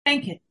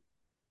Thank you.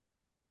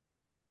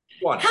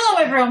 One.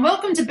 Hello, everyone.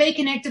 Welcome to Be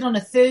Connected on a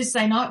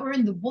Thursday night. We're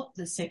in the What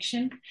the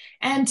section.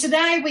 And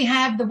today we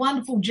have the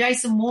wonderful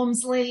Jason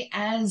Walmsley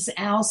as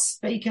our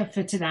speaker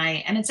for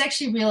today. And it's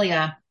actually really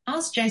a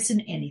Ask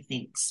Jason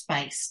Anything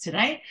space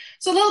today.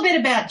 So a little bit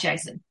about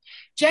Jason.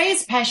 Jay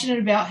is passionate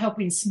about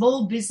helping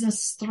small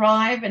business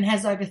thrive and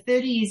has over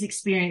 30 years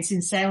experience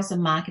in sales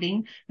and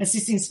marketing,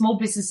 assisting small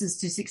businesses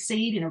to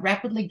succeed in a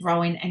rapidly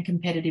growing and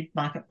competitive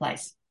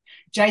marketplace.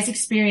 Jay's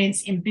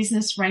experience in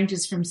business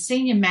ranges from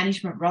senior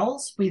management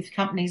roles with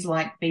companies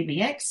like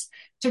BBX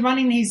to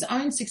running his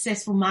own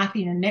successful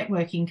marketing and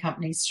networking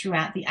companies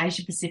throughout the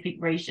Asia Pacific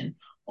region,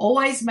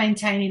 always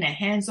maintaining a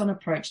hands-on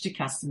approach to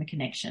customer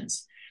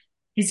connections.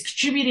 He's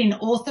contributing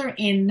author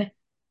in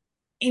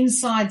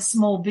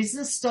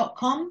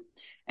InsideSmallBusiness.com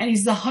and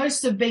he's the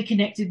host of Be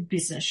Connected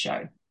Business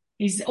Show.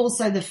 He's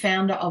also the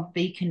founder of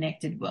Be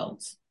Connected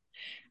Worlds.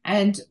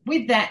 And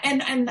with that,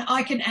 and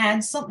I can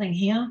add something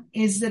here,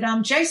 is that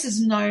Jason's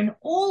known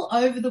all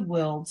over the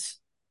world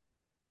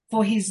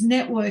for his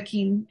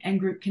networking and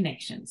group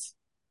connections.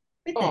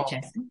 With that, Oh,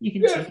 Jason, you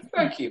can yeah, take it.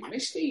 thank you,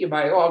 Misty. You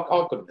may.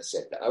 I couldn't have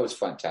said that. That was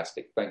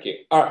fantastic. Thank you.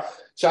 All right.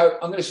 So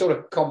I'm going to sort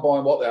of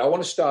combine what there. I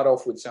want to start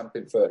off with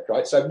something first,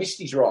 right? So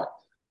Misty's right.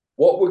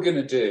 What we're going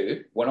to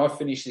do when I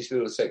finish this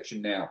little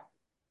section now,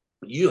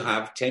 you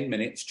have 10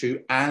 minutes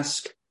to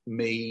ask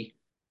me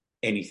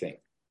anything.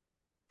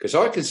 Because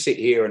I can sit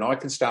here and I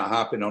can start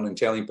harping on and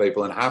telling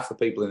people, and half the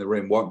people in the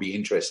room won't be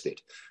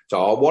interested.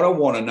 So what I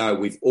want to know,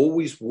 we've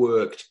always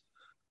worked,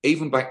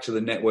 even back to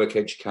the network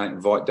educate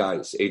invite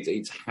days,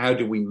 it's how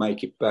do we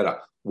make it better?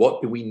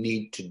 What do we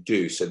need to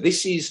do? So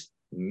this is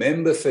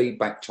member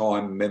feedback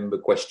time, member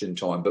question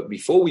time. But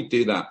before we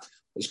do that,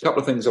 there's a couple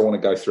of things I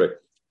want to go through.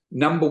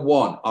 Number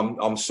one,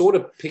 I'm sort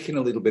of picking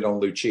a little bit on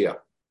Lucia.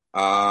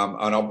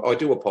 And I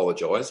do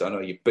apologise. I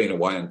know you've been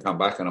away and come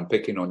back and I'm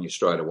picking on you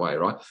straight away,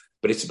 right?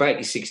 But it's about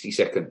your 60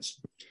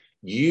 seconds.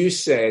 You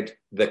said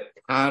the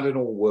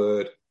cardinal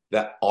word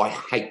that I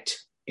hate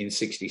in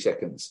 60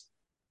 seconds.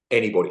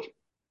 Anybody.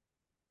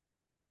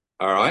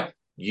 All right?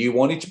 You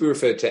wanted to be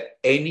referred to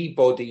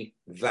anybody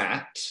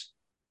that.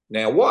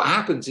 Now, what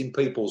happens in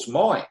people's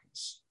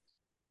minds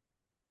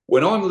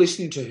when I'm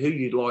listening to who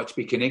you'd like to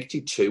be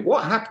connected to,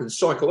 what happens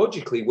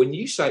psychologically when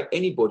you say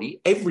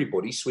anybody,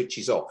 everybody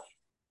switches off?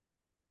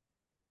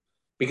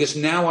 Because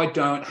now I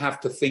don't have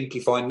to think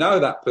if I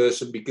know that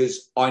person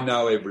because I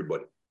know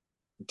everybody.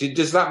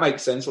 Does that make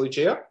sense,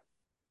 Lucia?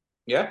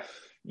 Yeah?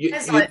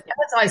 As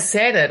I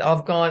said it,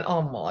 I've gone,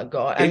 oh my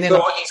God. And He's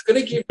then he's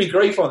going to give me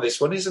grief on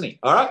this one, isn't he?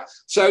 All right?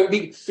 So,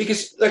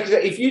 because like I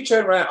said, if you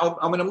turn around,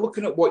 I'm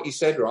looking at what you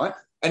said, right?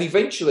 And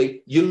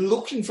eventually you're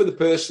looking for the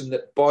person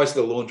that buys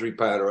the laundry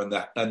powder and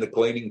the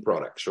cleaning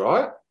products,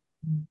 right?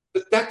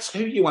 But that's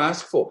who you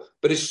ask for.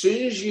 But as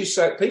soon as you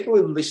say, people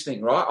are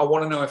listening, right? I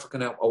want to know if I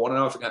can help. I want to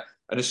know if I can.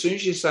 And as soon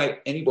as you say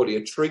anybody,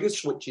 a trigger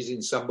switches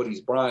in somebody's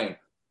brain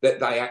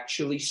that they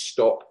actually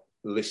stop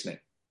listening.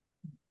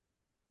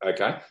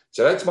 Okay?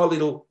 So that's my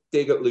little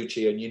dig at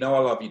Lucia. And you know I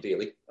love you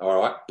dearly, all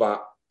right?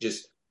 But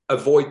just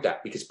avoid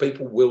that because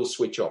people will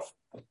switch off.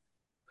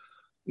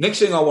 Next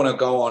thing I want to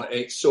go on,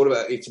 it's a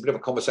bit of a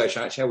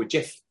conversation I actually had with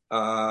Jeff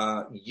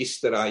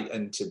yesterday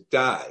and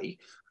today.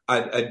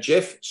 And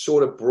Jeff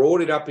sort of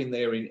brought it up in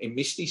there in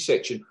Misty's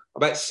section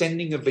about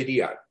sending a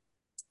video.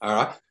 All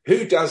right.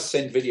 Who does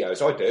send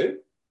videos? I do.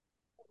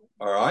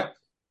 All right.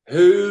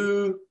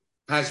 Who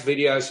has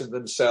videos of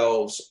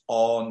themselves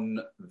on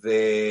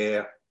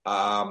their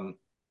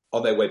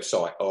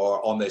website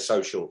or on their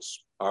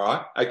socials? All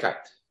right. Okay.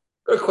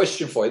 Got a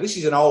question for you. This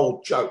is an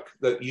old joke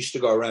that used to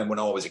go around when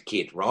I was a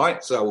kid,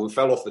 right? So we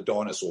fell off the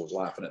dinosaurs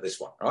laughing at this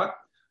one, right?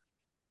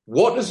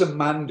 What does a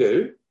man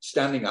do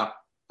standing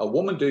up, a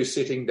woman do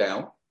sitting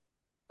down,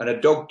 and a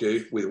dog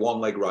do with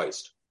one leg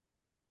raised?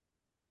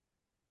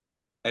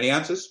 Any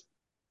answers?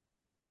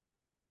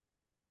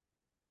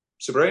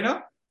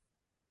 Sabrina?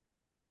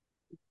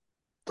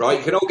 Right,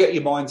 you can all get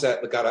your minds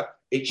out the gutter.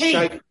 It's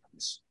shake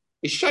hands.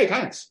 It's shake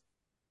hands.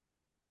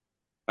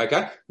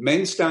 Okay?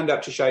 Men stand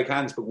up to shake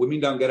hands, but women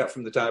don't get up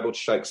from the table to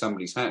shake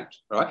somebody's hand,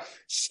 right?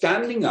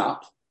 Standing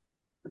up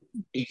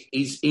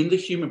is in the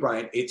human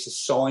brain, it's a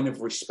sign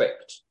of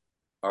respect.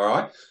 All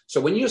right?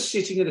 So when you're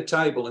sitting at a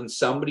table and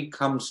somebody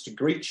comes to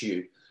greet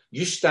you,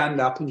 you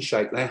stand up and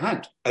shake their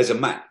hand as a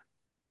man.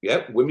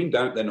 Yeah, women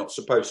don't. They're not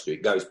supposed to.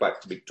 It goes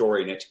back to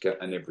Victorian etiquette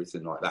and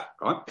everything like that,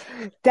 right?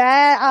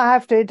 There, I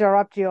have to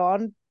interrupt you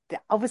on.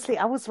 Obviously,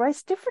 I was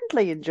raised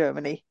differently in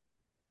Germany.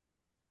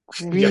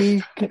 Yeah.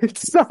 We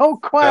so Don't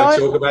quiet.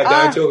 talk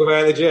about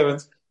the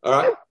Germans. All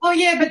right. Oh,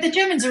 yeah, but the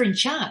Germans are in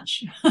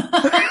charge.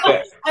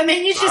 Yeah. I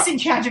mean, you're just in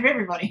charge of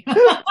everybody.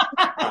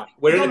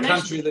 We're in a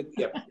country that,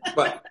 yeah.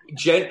 But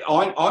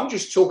I'm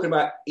just talking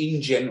about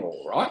in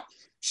general, right?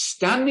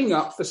 Standing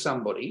up for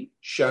somebody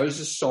shows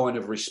a sign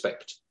of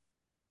respect.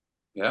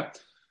 Yeah.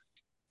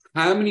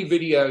 How many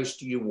videos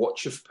do you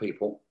watch of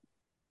people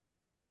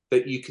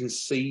that you can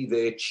see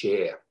their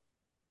chair?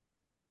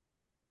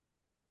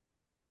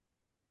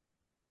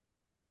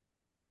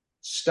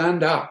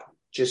 Stand up.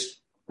 Just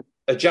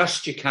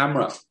adjust your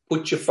camera,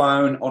 put your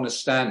phone on a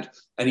stand.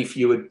 And if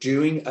you are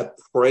doing a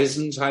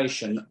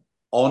presentation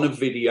on a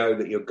video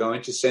that you're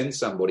going to send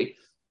somebody,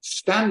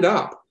 stand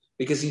up,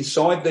 because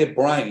inside their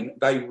brain,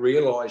 they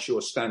realize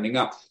you're standing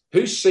up.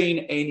 Who's seen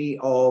any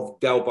of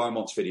Dale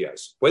Beaumont's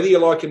videos? Whether you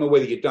like him or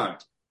whether you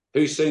don't,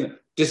 who's seen them?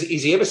 Is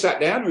he ever sat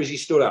down or is he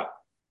stood up?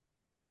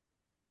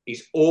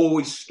 He's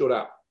always stood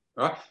up,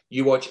 right?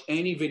 You watch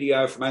any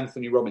video from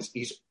Anthony Robbins,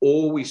 he's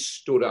always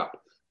stood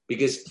up,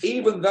 because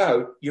even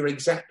though you're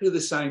exactly the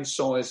same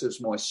size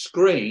as my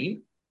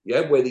screen,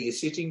 yeah, whether you're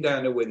sitting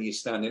down or whether you're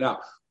standing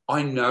up,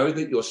 I know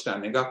that you're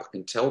standing up. I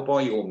can tell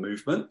by your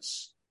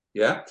movements,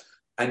 yeah,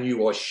 and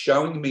you are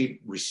showing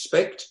me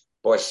respect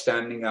by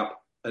standing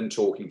up and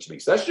talking to me.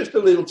 So that's just a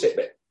little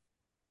tidbit.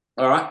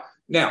 All right.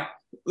 Now,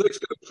 let's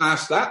go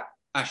past that.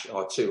 Ash,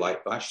 too late,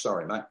 Ash.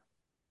 Sorry, mate.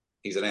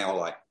 He's an hour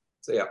late.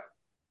 See ya.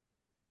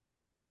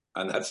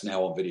 And that's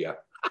now on video.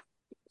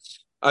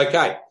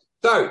 Okay.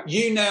 So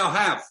you now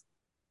have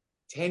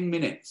 10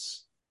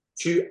 minutes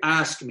to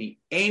ask me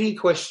any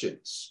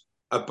questions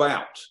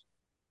about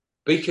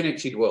Be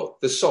Connected World,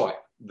 the site,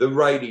 the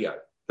radio,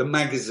 the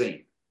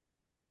magazine,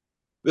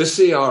 the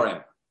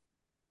CRM.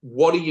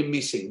 What are you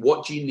missing?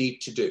 What do you need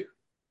to do?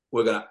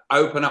 We're going to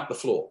open up the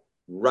floor.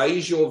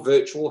 Raise your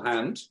virtual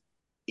hand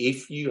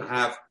if you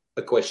have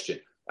a question.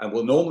 And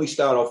we'll normally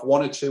start off,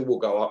 one or two will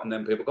go up, and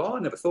then people go, oh, I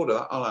never thought of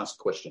that. I'll ask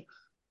a question.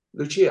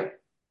 Lucia.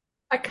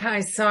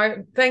 Okay,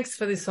 so thanks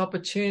for this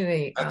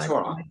opportunity. That's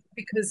all right.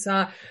 Because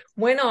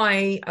when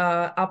I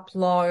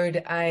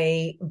upload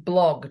a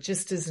blog,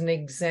 just as an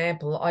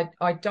example,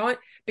 I don't,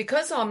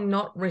 because I'm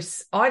not,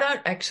 I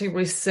don't actually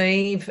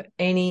receive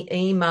any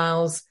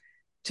emails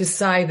to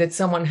say that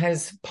someone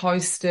has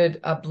posted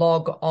a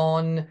blog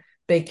on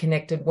Be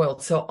Connected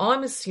World. So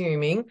I'm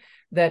assuming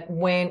that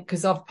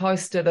because I've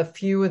posted a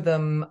few of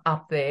them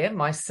up there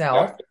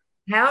myself,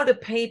 how do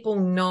people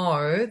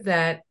know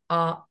that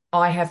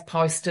I have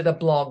posted a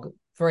blog,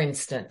 for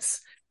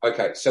instance?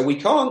 Okay, so we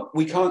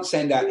can't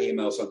send out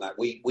emails on that.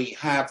 We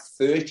have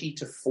 30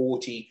 to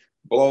 40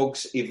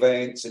 blogs,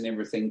 events, and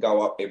everything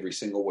go up every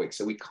single week.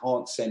 So we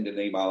can't send an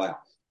email out.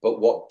 But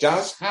what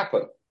does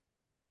happen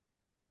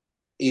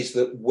is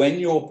that when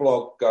your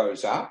blog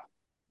goes up,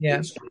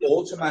 it's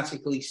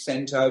automatically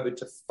sent over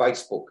to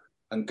Facebook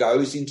and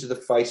goes into the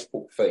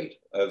Facebook feed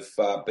of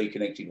Be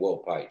Connected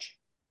World page.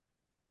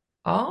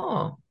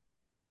 Oh.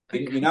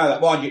 Okay. You know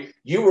that. Well,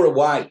 you were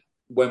away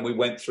when we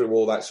went through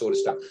all that sort of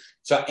stuff.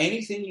 So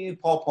anything you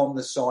pop on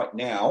the site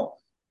now,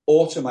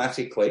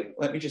 automatically,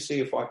 let me just see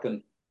if I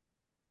can.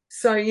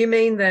 So you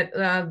mean that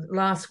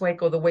last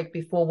week or the week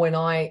before, when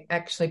I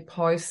actually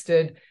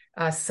posted,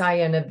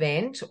 say, an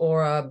event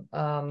or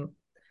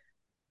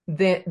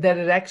that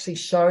it actually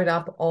showed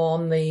up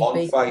on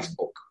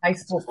Facebook.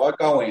 So if I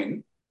go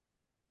in.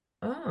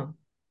 Oh.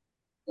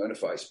 Go to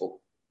Facebook.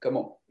 Come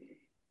on.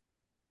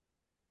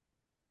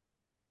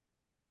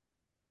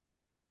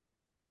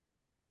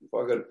 If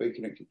I go to Be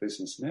Connected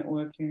Business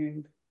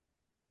Networking.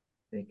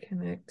 Be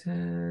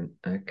Connected.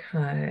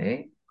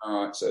 Okay.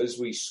 All right. So as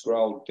we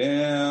scroll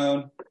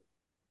down,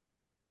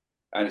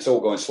 and it's all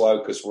going slow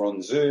because we're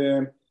on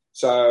Zoom.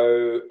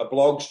 So a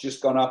blog's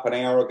just gone up an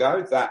hour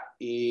ago. That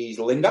is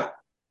Linda.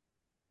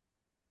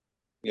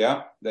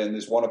 Yeah. Then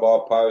there's one of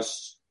our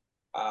posts,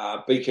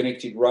 Be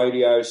Connected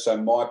Radio. So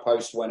my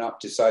post went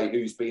up to say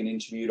who's being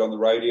interviewed on the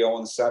radio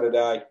on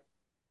Saturday.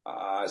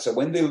 So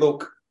when they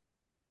look,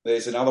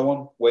 there's another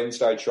one,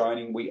 Wednesday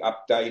training. We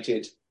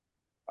updated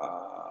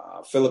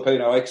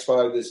Filipino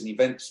Expo. There's an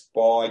event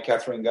by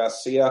Catherine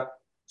Garcia.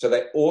 So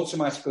they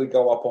automatically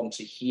go up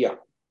onto here.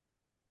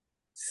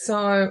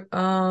 So,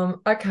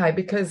 okay,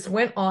 because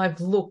when I've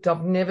looked,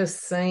 I've never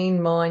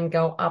seen mine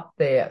go up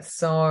there.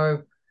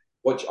 So,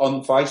 what,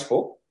 on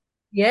Facebook?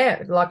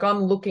 Yeah, like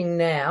I'm looking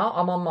now.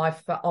 I'm on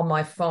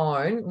my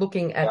phone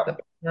looking at the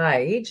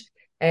page,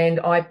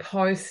 and I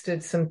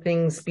posted some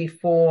things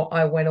before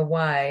I went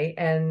away,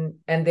 and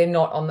they're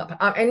not on the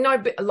and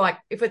no, like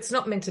if it's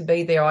not meant to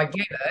be there, I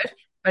get it.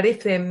 But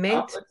if they're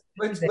meant,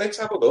 let's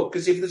have a look,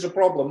 because if there's a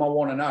problem, I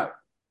want to know.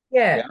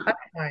 Yeah.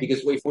 Okay.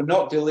 Because if we're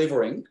not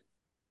delivering,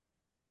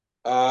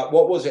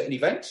 what was it? An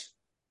event?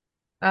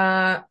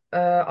 I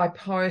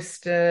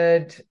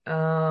posted.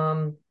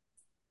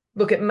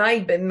 Look, it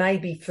may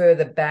be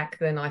further back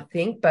than I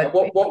think, but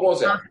what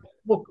was it?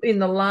 Look, in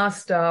the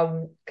last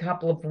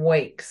couple of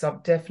weeks,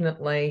 I've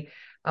definitely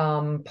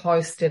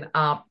posted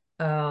up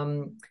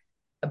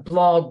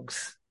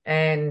blogs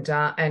and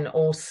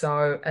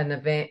also an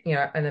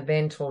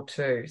event or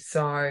two.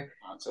 So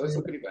let's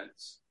look at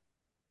events.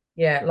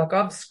 Yeah, like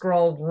I've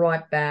scrolled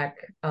right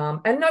back,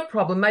 and no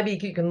problem. Maybe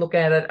you can look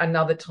at it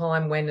another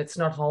time when it's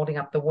not holding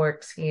up the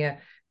works here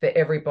for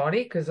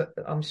everybody, because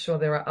I'm sure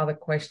there are other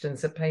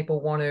questions that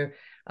people want to.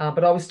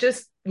 But I was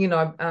just,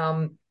 I've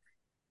gone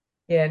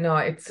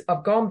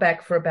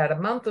back for about a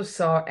month or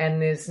so,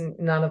 and there's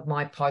none of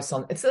my posts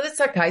on it. So that's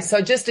okay.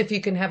 So just if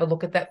you can have a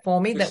look at that for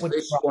me, that would be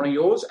this one of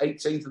yours,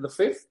 18th of the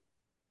 5th?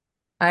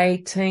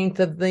 18th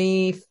of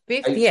the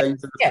 5th, 18th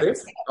of the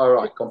 5th? All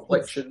right,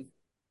 complexion.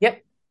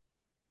 Yep.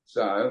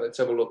 So let's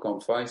have a look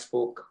on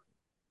Facebook.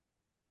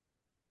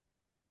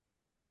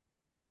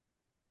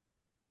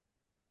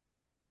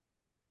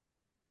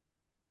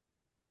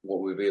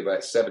 What would be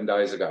about 7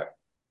 days ago?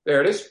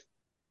 There it is.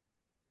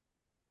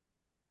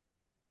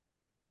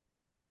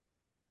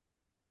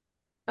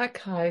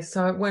 Okay,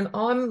 so when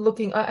I'm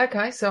looking,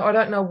 okay, so I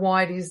don't know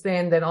why it is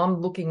then that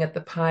I'm looking at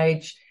the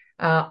page.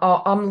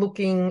 I'm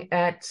looking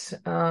at,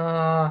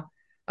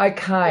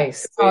 okay,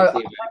 so I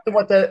don't know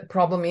what the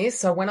problem is.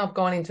 So when I've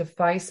gone into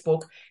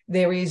Facebook,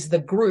 there is the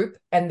group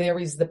and there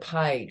is the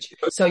page.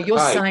 So you're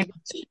saying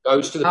it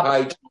goes to the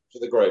page, not to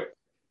the group.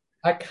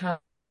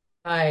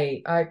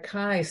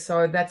 Okay,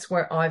 so that's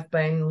where I've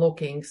been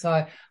looking.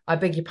 So I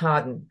beg your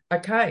pardon.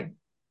 Okay,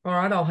 all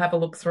right, I'll have a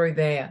look through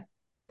there.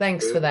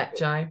 Thanks for that,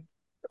 Jay.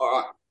 All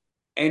right.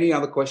 Any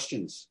other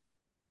questions?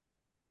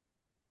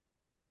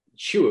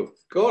 You have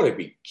got to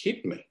be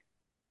kidding me.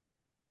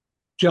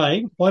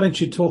 Jay, why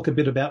don't you talk a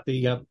bit about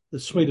the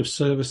suite of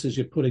services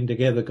you're putting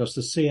together, because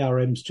the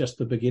CRM's just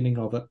the beginning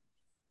of it.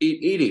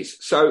 It is.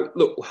 So,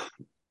 look,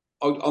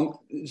 a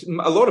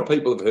lot of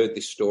people have heard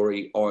this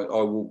story. I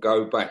will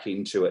go back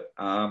into it.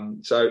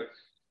 So,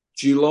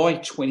 July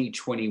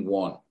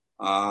 2021,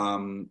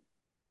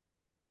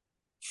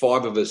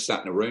 5 of us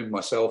sat in a room,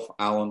 myself,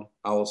 Alan,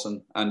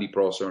 Alison, Andy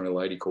Prosser, and a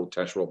lady called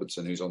Tash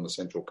Robertson, who's on the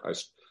Central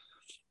Coast.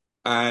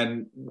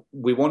 And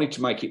we wanted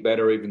to make it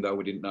better, even though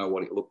we didn't know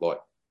what it looked like.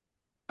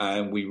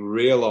 And we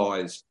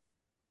realised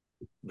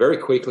very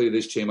quickly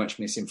there's too much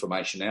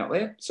misinformation out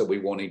there. So we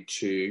wanted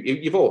to,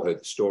 you've all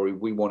heard the story,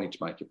 we wanted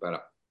to make it better.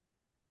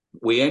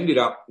 We ended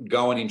up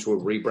going into a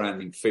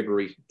rebrand in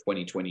February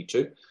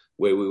 2022,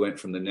 where we went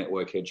from the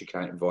Network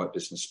Educate Invite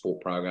Business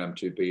Support Program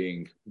to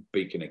being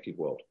Be Connected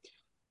World.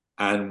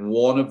 And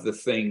one of the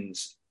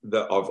things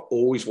that I've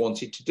always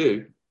wanted to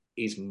do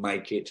is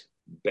make it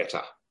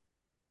better.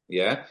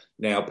 Yeah.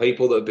 Now,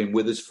 people that have been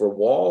with us for a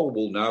while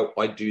will know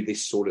I do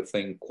this sort of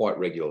thing quite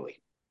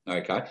regularly.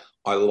 Okay.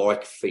 I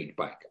like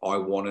feedback. I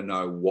want to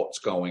know what's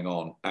going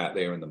on out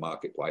there in the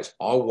marketplace.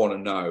 I want to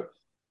know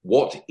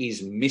what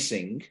is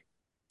missing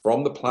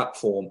from the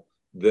platform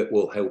that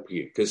will help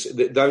you. Because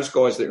those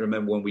guys that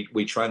remember when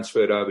we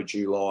transferred over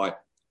January,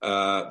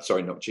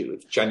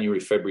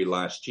 February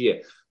last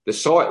year, the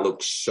site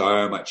looks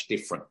so much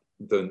different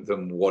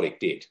than what it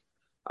did.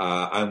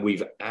 And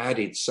we've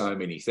added so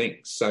many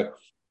things. So,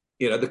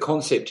 the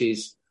concept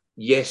is,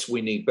 yes,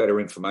 we need better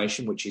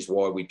information, which is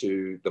why we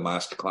do the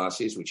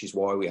masterclasses, which is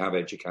why we have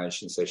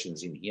education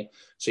sessions in here.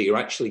 So you're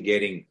actually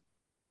getting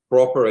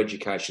proper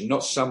education,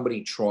 not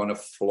somebody trying to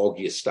flog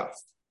your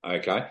stuff,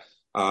 okay?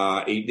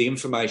 The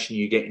information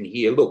you get in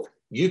here, look,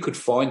 you could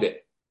find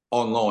it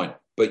online,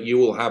 but you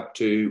will have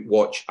to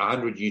watch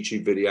 100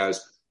 YouTube videos,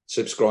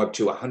 subscribe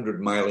to 100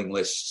 mailing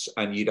lists,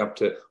 and you'd have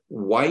to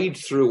wade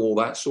through all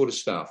that sort of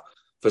stuff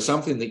for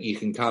something that you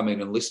can come in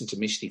and listen to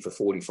Misty for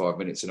 45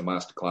 minutes in a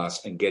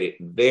masterclass and get it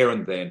there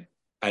and then,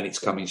 and it's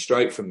coming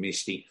straight from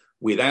Misty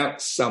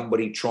without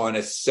somebody trying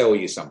to sell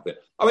you something.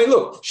 I mean,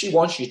 look, she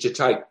wants you to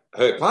take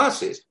her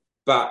classes,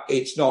 but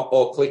it's not,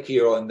 click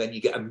here and then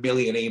you get a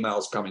million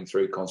emails coming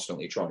through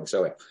constantly trying to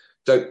sell it.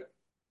 So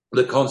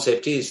the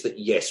concept is that,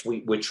 yes,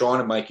 we're trying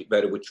to make it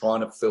better. We're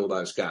trying to fill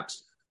those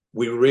gaps.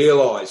 We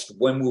realised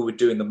when we were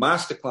doing the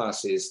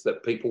masterclasses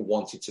that people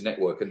wanted to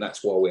network, and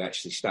that's why we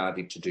actually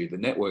started to do the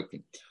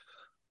networking.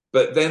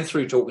 But then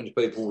through talking to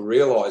people, we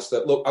realised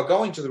that, look, I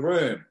go into the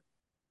room,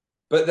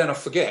 but then I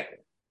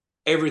forget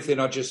everything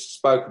I just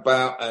spoke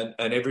about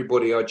and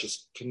everybody I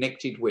just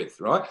connected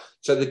with, right?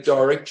 So the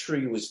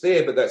directory was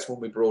there, but that's when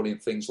we brought in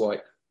things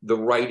like the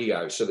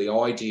radio. So the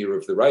idea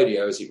of the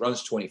radio is it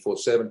runs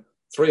 24/7.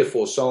 3 or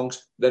 4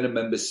 songs, then a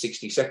member's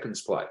 60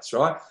 seconds plays,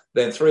 right?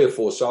 Then 3 or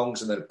 4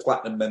 songs, and then a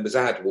platinum member's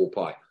ad will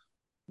play.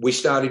 We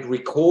started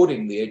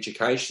recording the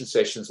education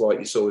sessions like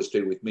you saw us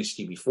do with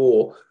Misty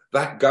before.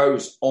 That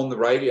goes on the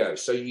radio.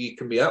 So you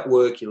can be at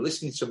work, you're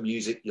listening to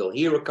music, you'll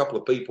hear a couple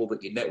of people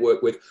that you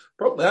network with.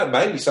 Probably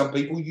maybe some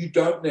people you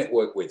don't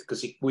network with,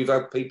 because we've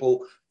had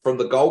people from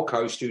the Gold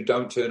Coast who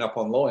don't turn up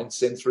online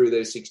send through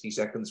their 60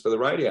 seconds for the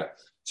radio.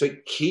 So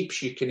it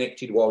keeps you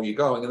connected while you're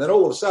going. And then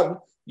all of a sudden,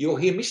 you'll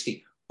hear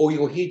Misty, or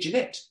you'll hear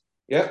Jeanette,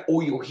 yeah,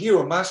 or you'll hear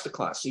a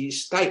masterclass. So you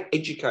stay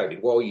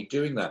educated while you're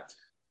doing that.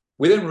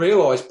 We then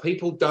realised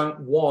people don't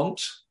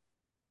want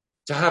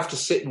to have to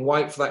sit and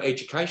wait for that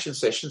education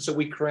session, so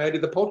we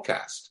created the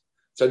podcast.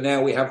 So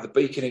now we have the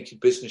Be Connected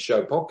Business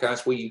Show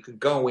podcast, where you can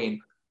go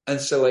in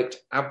and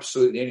select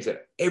absolutely anything.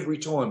 Every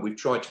time we've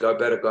tried to go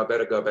better, go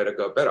better, go better,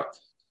 go better.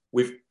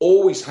 We've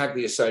always had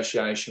the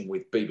association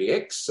with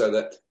BBX, so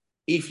that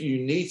if you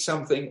need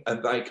something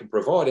and they can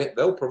provide it,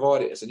 they'll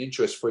provide it as an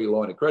interest-free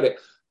line of credit,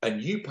 and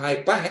you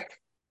pay back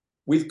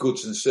with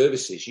goods and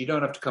services. You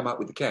don't have to come up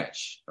with the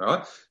cash, all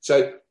right?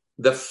 So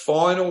the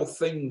final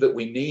thing that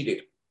we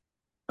needed,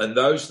 and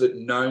those that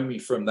know me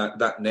from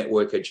that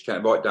network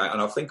education right day,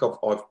 and I think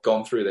I've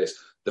gone through this,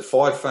 the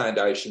 5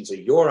 foundations are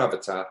your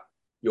avatar,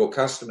 your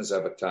customer's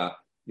avatar,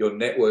 your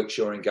networks,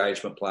 your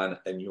engagement plan,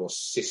 and your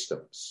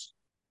systems.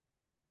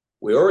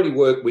 We already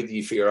work with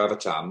you for your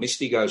avatar.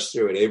 Misty goes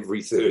through it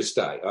every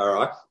Thursday. All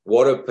right.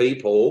 What are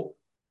people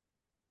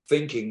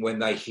thinking when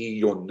they hear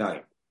your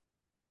name?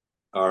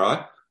 All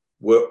right.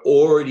 We're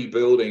already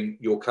building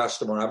your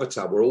customer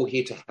avatar. We're all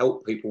here to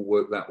help people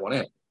work that one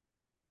out.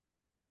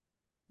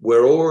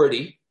 We're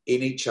already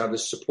in each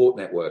other's support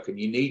network, and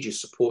you need your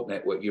support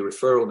network, your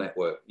referral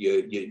network,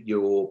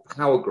 your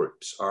power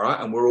groups. All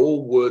right. And we're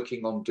all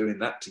working on doing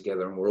that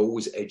together, and we're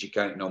always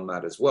educating on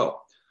that as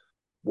well.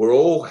 We're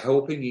all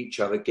helping each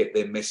other get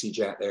their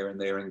message out there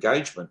and their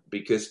engagement,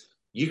 because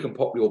you can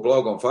pop your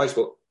blog on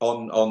Facebook,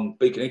 on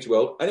Be Connected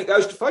World, and it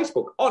goes to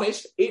Facebook.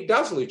 Honest, it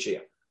does,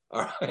 Lucia.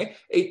 All right.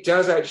 It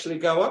does actually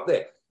go up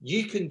there.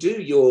 You can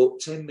do your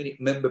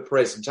 10-minute member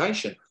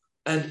presentation,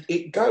 and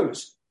it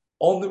goes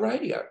on the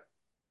radio.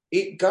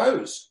 It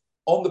goes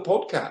on the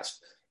podcast.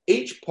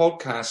 Each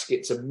podcast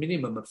gets a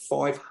minimum of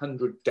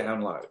 500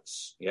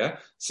 downloads. Yeah,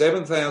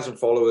 7,000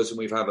 followers, and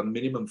we've had a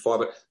minimum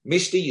 5.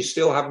 Misty, you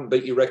still haven't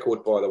beat your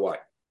record, by the way.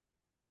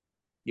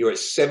 You're at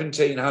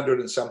 1,700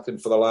 and something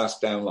for the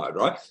last download,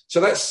 right? So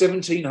that's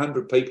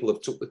 1,700 people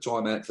have took the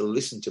time out to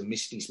listen to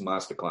Misty's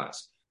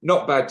masterclass.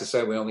 Not bad to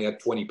say we only had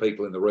 20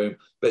 people in the room,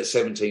 but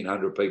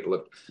 1,700 people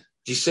have.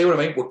 Do you see what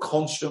I mean? We're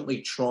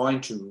constantly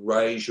trying to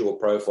raise your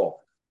profile.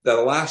 The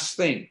last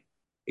thing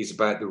is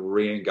about the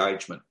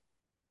re-engagement.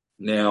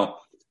 Now,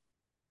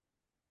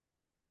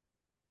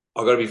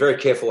 I've got to be very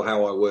careful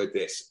how I word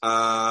this.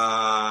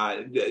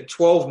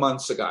 12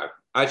 months ago,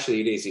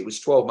 actually it was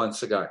 12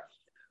 months ago,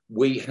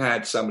 we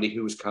had somebody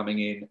who was coming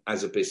in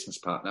as a business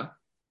partner,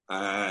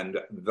 and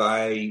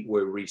they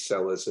were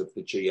resellers of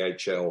the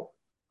GHL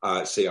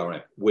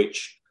CRM,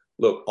 which,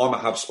 look, I'm a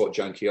HubSpot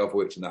junkie. I've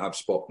worked in the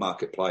HubSpot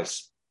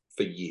marketplace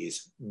for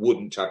years,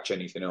 wouldn't touch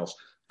anything else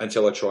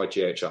until I tried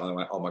GHL. And I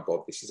went, oh my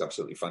God, this is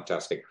absolutely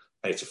fantastic.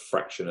 And it's a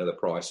fraction of the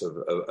price of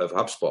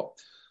HubSpot.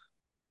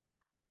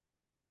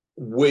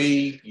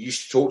 We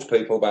used to talk to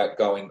people about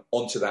going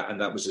onto that,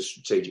 and that was a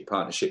strategic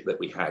partnership that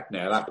we had.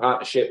 Now, that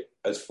partnership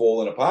has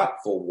fallen apart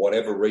for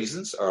whatever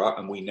reasons, all right,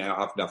 and we now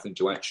have nothing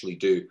to actually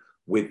do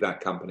with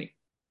that company.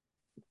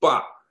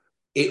 But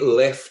it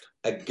left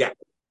a gap.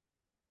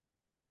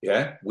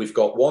 Yeah, we've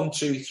got 1,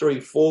 2, 3,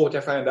 4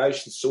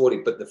 foundations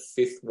sorted, but the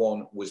 5th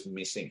one was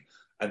missing.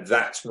 And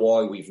that's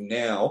why we've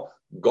now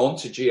gone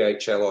to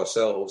GHL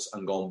ourselves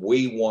and gone,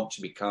 we want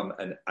to become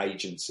an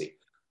agency.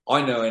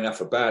 I know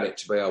enough about it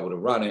to be able to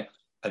run it,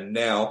 and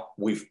now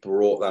we've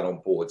brought that on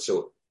board.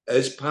 So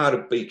as part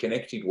of Be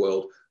Connected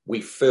World,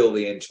 we fill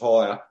the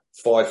entire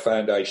 5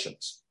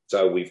 foundations.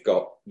 So we've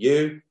got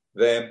you,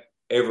 them,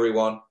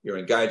 everyone, your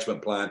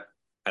engagement plan,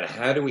 and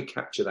how do we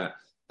capture that?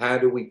 How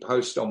do we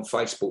post on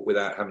Facebook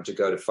without having to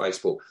go to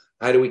Facebook?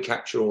 How do we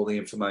capture all the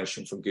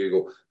information from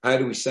Google? How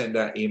do we send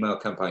out email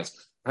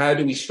campaigns? How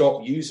do we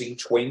stop using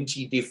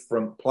 20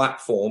 different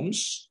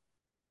platforms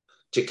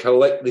to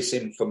collect this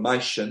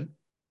information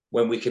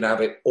when we can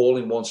have it all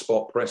in one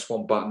spot, press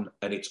one button,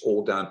 and it's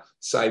all done?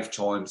 Save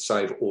time,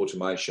 save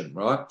automation,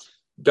 right?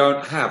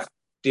 Don't have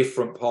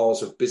different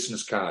piles of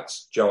business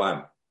cards,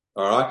 Joanne,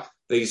 all right?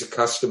 These are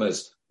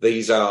customers.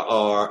 These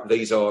are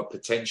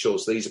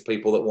potentials. These are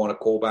people that want to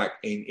call back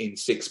in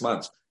 6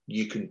 months.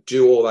 You can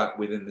do all that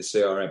within the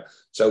CRM.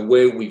 So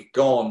where we've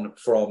gone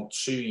from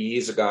 2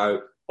 years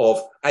ago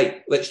of,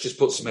 hey, let's just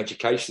put some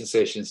education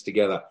sessions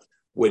together,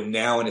 we're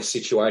now in a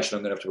situation,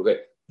 I'm going to have to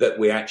forget, that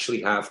we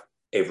actually have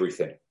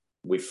everything.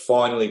 We've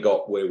finally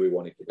got where we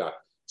wanted to go.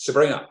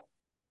 Sabrina,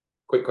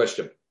 quick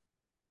question.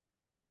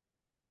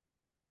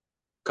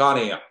 Can't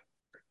hear.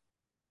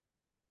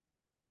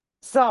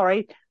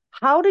 Sorry.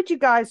 How did you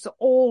guys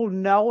all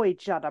know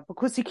each other?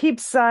 Because you keep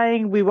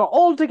saying we were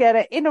all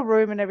together in a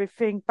room and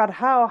everything, but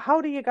how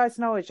do you guys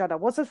know each other?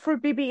 Was it through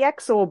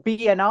BBX or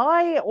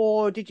BNI,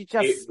 or did you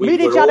just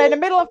meet each other in the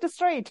middle of the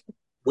street?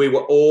 We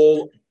were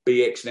all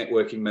BX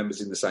networking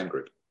members in the same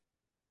group.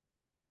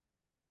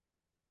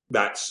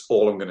 That's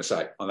all I'm going to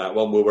say on that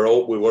one. We were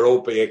all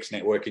BX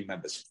networking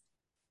members,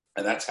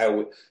 and that's how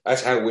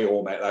we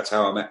all met. That's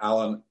how I met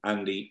Alan,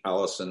 Andy,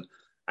 Alison,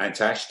 and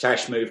Tash.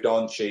 Tash moved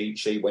on.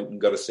 She went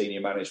and got a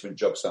senior management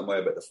job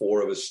somewhere, but the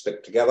 4 of us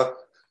stuck together.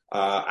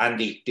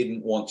 Andy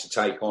didn't want to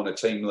take on a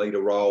team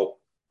leader role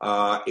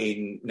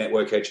in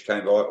Network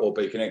Educate or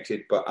Be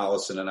Connected, but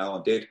Alison and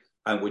Alan did,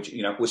 and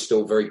we're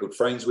still very good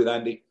friends with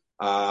Andy.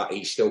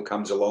 He still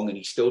comes along and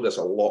he still does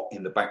a lot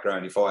in the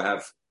background. If I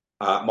have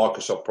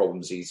Microsoft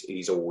problems,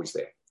 he's always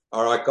there.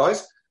 All right,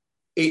 guys.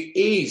 It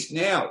is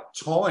now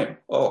time.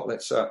 Oh,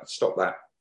 let's stop that.